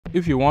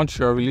If you want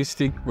your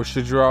realistic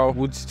procedural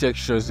wood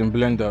textures in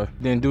Blender,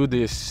 then do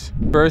this.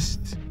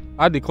 First,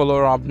 add the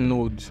color ramp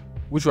node,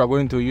 which we are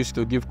going to use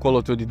to give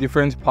color to the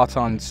different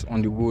patterns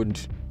on the wood.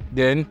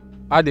 Then,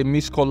 add a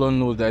mix color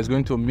node that is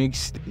going to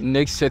mix the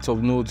next set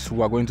of nodes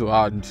we are going to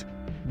add.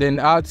 Then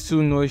add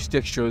 2 noise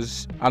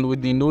textures, and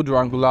with the node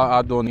wrangler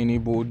add-on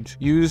enabled,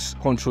 use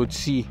Ctrl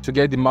T to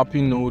get the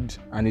mapping node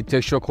and the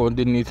texture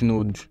coordinate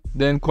node.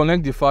 Then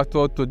connect the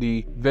factor to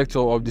the vector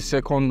of the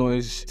second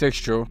noise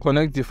texture.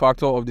 Connect the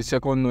factor of the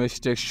second noise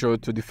texture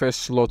to the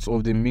first slot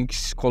of the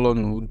mix color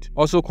node.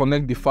 Also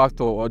connect the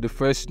factor of the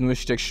first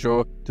noise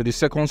texture to the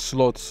second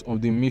slot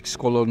of the mix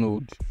color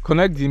node.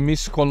 Connect the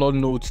mix color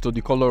node to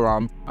the color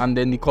ramp, and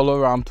then the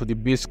color ramp to the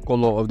base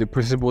color of the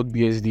principled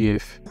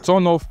BSDF.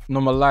 Turn off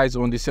normalize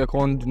on the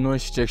second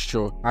noise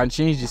texture and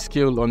change the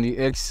scale on the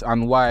X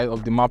and Y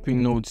of the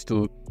mapping nodes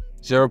to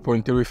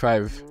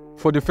 0.35.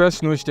 For the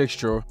first noise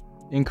texture,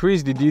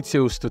 increase the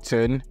details to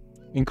 10,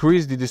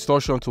 increase the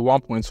distortion to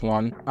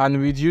 1.1,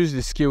 and reduce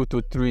the scale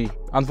to 3.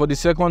 And for the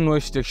second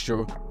noise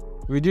texture,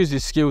 reduce the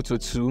scale to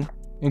 2,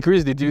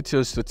 increase the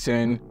details to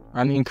 10,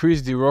 and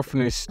increase the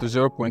roughness to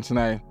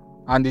 0.9,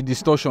 and the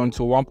distortion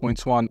to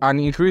 1.1, and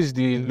increase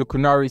the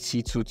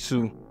luminarity to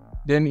 2.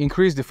 Then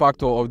increase the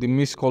factor of the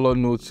mix color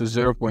node to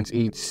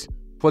 0.8.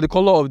 For the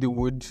color of the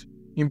wood,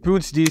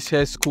 input this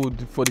hex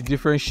code for the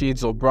different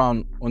shades of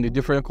brown on the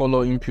different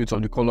color inputs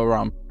of the color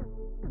ramp.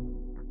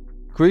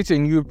 Create a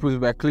new input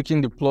by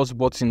clicking the plus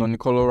button on the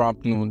color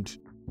ramp node.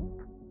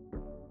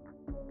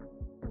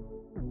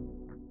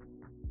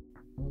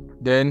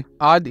 Then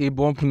add a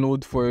bump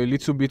node for a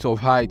little bit of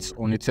height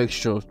on the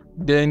texture.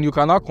 Then you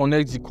can now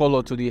connect the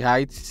color to the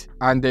height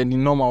and then the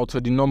normal to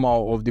the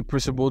normal of the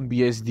principled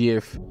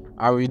BSDF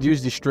and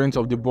reduce the strength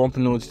of the bump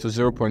node to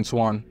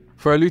 0.1.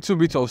 For a little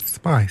bit of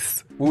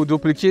spice, we'll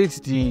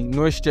duplicate the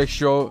noise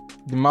texture,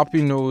 the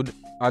mapping node,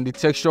 and the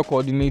texture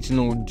coordinate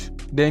node.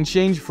 Then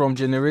change from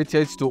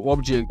generated to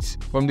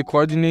object from the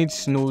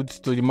coordinates node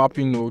to the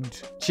mapping node.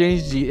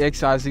 Change the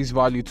x-axis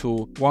value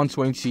to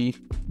 120,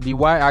 the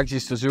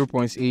y-axis to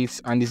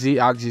 0.8, and the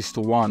z-axis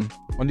to 1.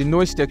 On the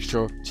noise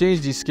texture,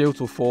 change the scale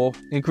to 4,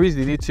 increase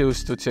the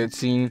details to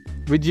 13,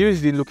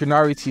 reduce the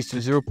luminarity to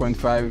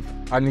 0.5,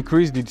 and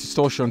increase the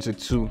distortion to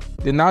 2.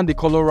 Then add the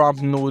color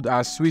ramp node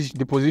and switch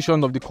the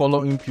position of the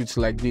color inputs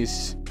like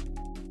this.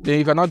 Then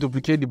you can now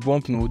duplicate the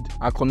bump node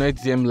and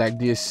connect them like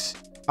this.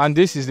 And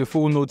this is the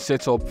full node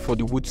setup for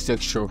the wood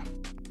texture.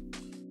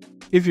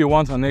 If you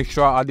want an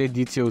extra added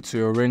detail to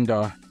your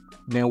render,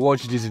 then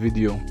watch this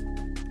video.